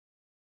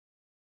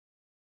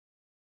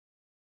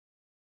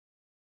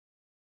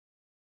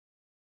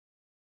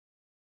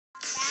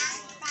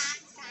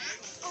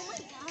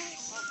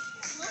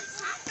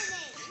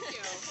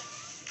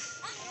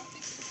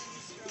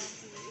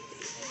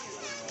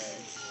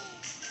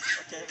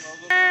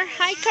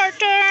Hi,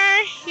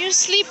 Carter. You're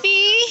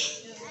sleepy?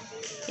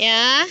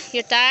 Yeah?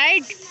 You're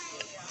tired?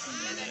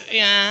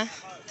 Yeah.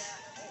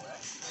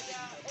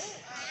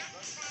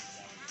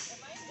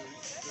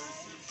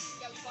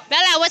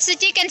 Bella, what's the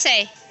chicken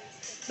say?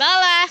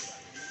 Bella?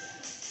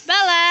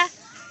 Bella?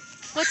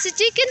 What's the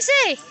chicken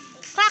say?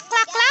 Cluck,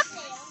 cluck, cluck?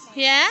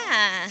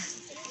 Yeah.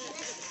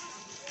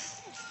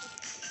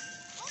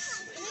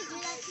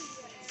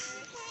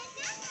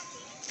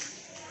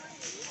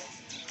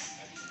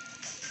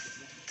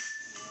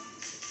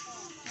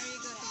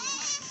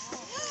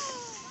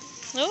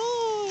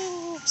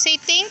 Oh, say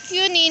thank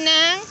you,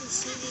 Nina.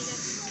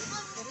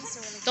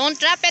 Don't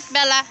drop it,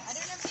 Bella.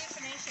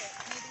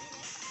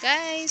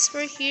 Guys,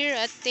 we're here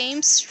at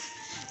Thames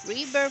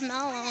River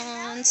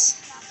Melons.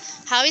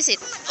 How is it?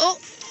 Oh,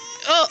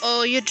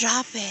 you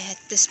drop it.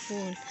 The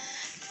spoon.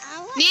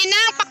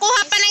 Nina,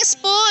 pakuha pa ng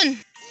spoon.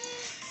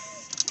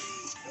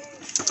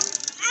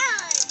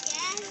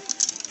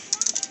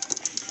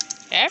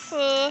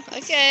 Careful.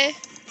 Okay.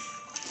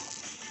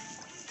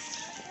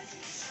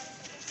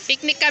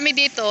 Picnic kami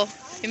dito.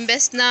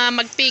 Imbes na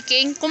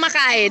mag-picking,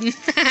 kumakain.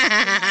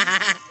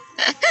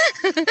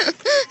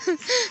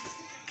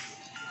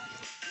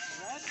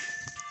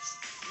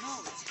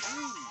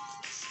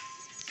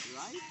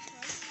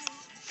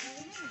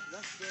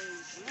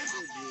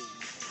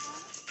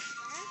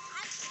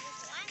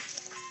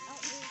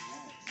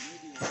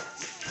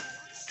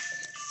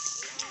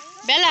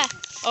 Bella,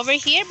 over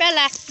here,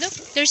 Bella. Look,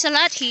 there's a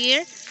lot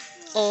here.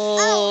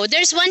 Oh,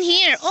 there's one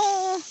here.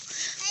 Oh,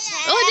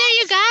 there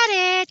you got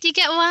it. You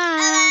got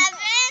one.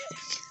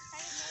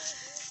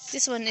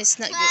 This one is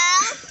not good.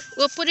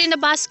 We'll put it in the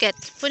basket.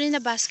 Put it in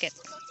the basket.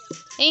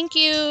 Thank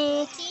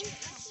you.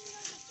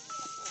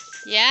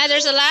 Yeah,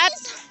 there's a lot.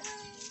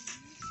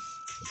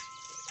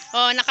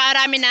 Oh,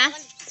 nakarami na.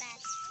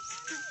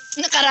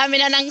 Nakarami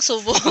na ng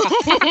subo.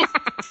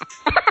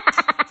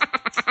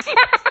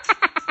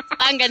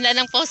 Ang ganda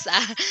ng post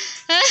ah.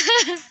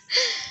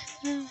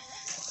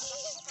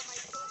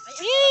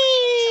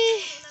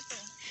 Yay!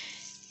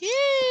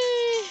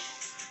 Yay!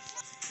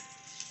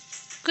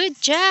 Good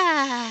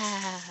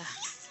job.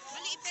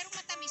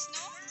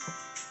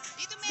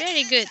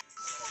 Very good.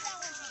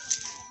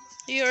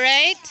 You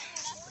right?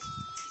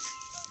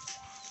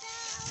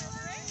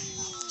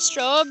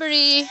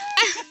 Strawberry.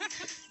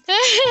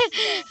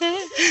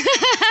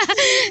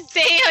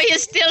 Theo, you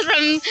steal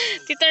from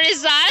Tito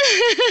Rizal?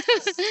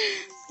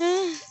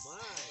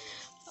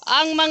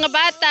 Ang mga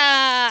bata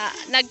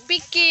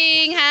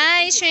nagpicking.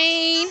 Hi,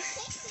 Shane.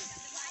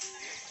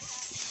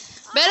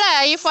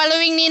 Bella, are you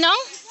following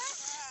Ninong?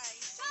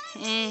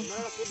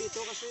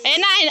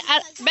 Ayan na,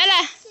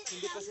 Bella.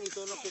 Hindi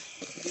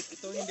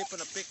pa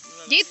na-pick.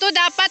 Dito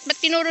dapat, ba't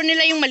tinuro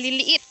nila yung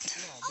maliliit?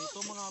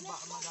 Dito mga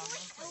madami.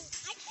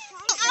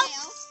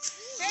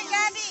 Hey,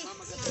 Gabby.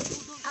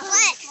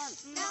 What?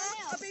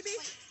 Baby.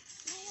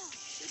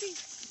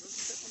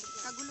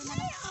 Kagulo na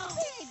lang.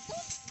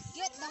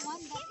 Get the one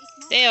that is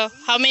not. Theo,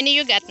 how many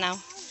you got now?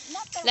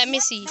 Let me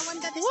see.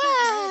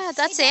 Wow,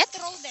 that's it?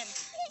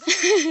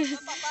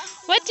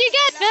 What you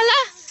got, Bella?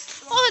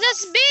 Oh,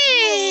 that's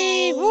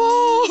big.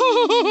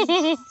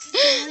 Whoa.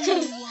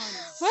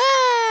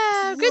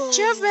 Wow, good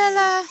job,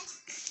 Bella.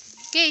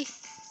 Okay.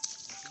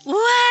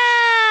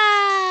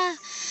 Wow.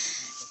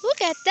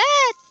 Look at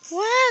that.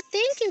 Wow,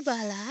 thank you,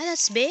 Bella.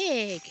 That's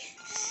big.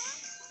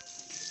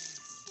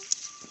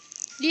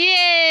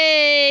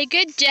 Yay,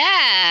 good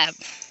job.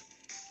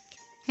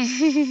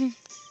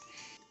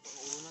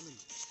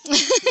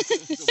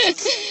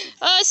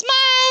 Oh,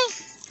 smile.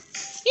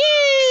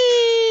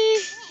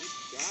 Yay.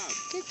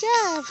 Good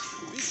job.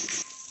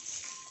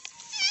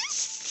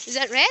 Is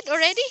that red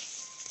already?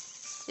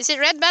 Is it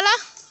red, Bella?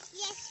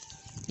 Yes.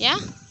 Yeah?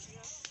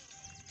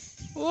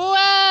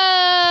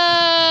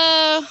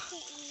 Wow.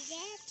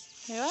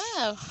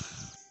 Wow.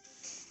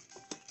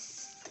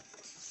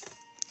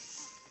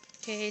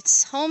 Okay,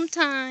 it's home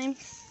time.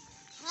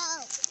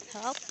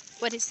 Help.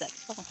 What is that?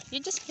 Oh, you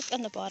just pick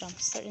on the bottom.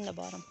 Start in the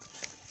bottom.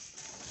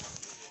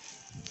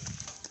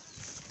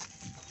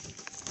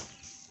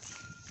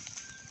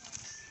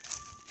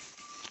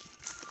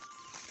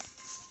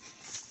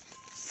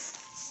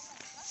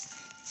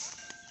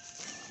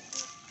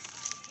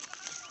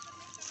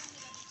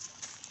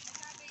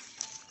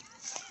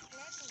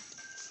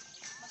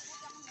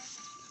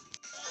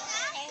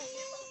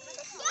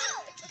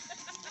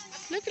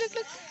 Look, look,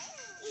 look.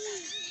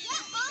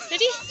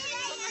 Ready?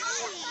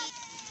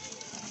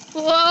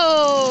 Whoa!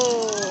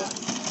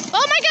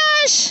 Oh my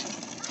gosh!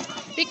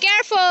 Be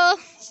careful!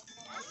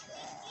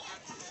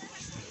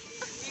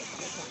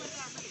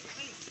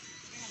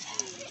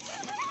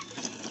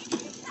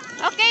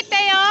 Okay,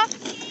 Theo.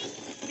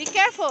 Be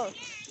careful.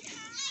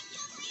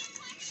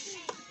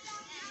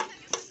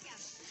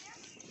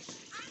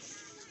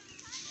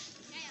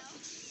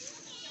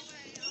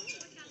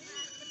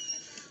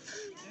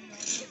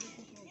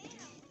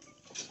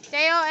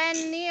 Theo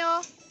and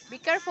Neo, be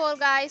careful,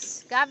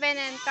 guys. Gavin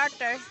and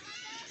Carter.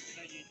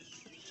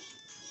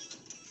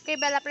 Okay,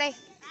 Bella, play.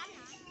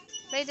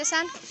 Play the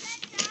sun.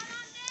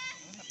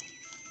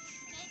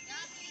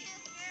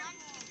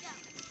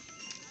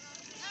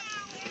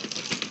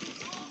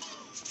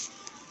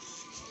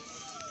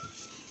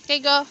 Okay,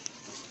 go.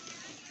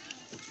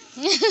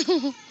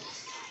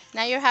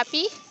 Now you're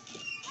happy?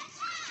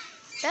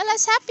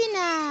 Bella's happy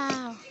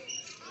now.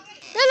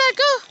 Bella,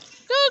 go.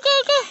 Go,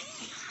 go, go.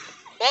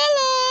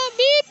 Bella,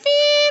 beep,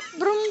 beep.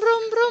 Brum,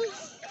 brum, brum.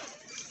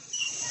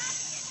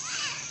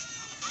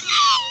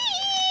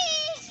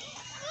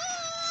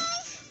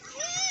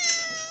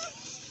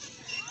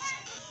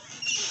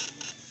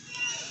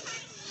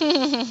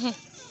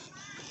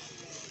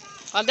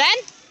 All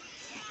done?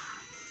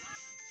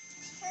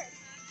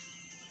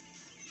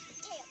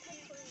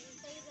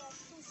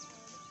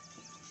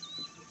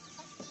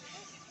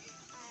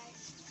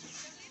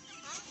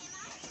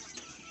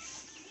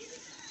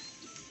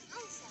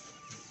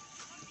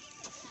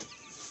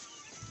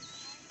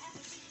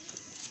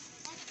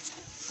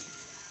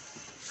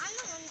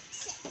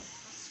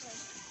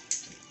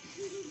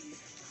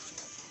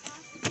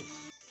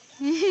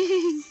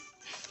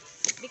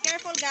 Be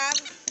careful, Gab.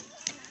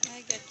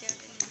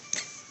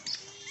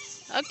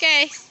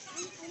 Okay.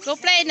 Go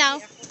play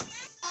now.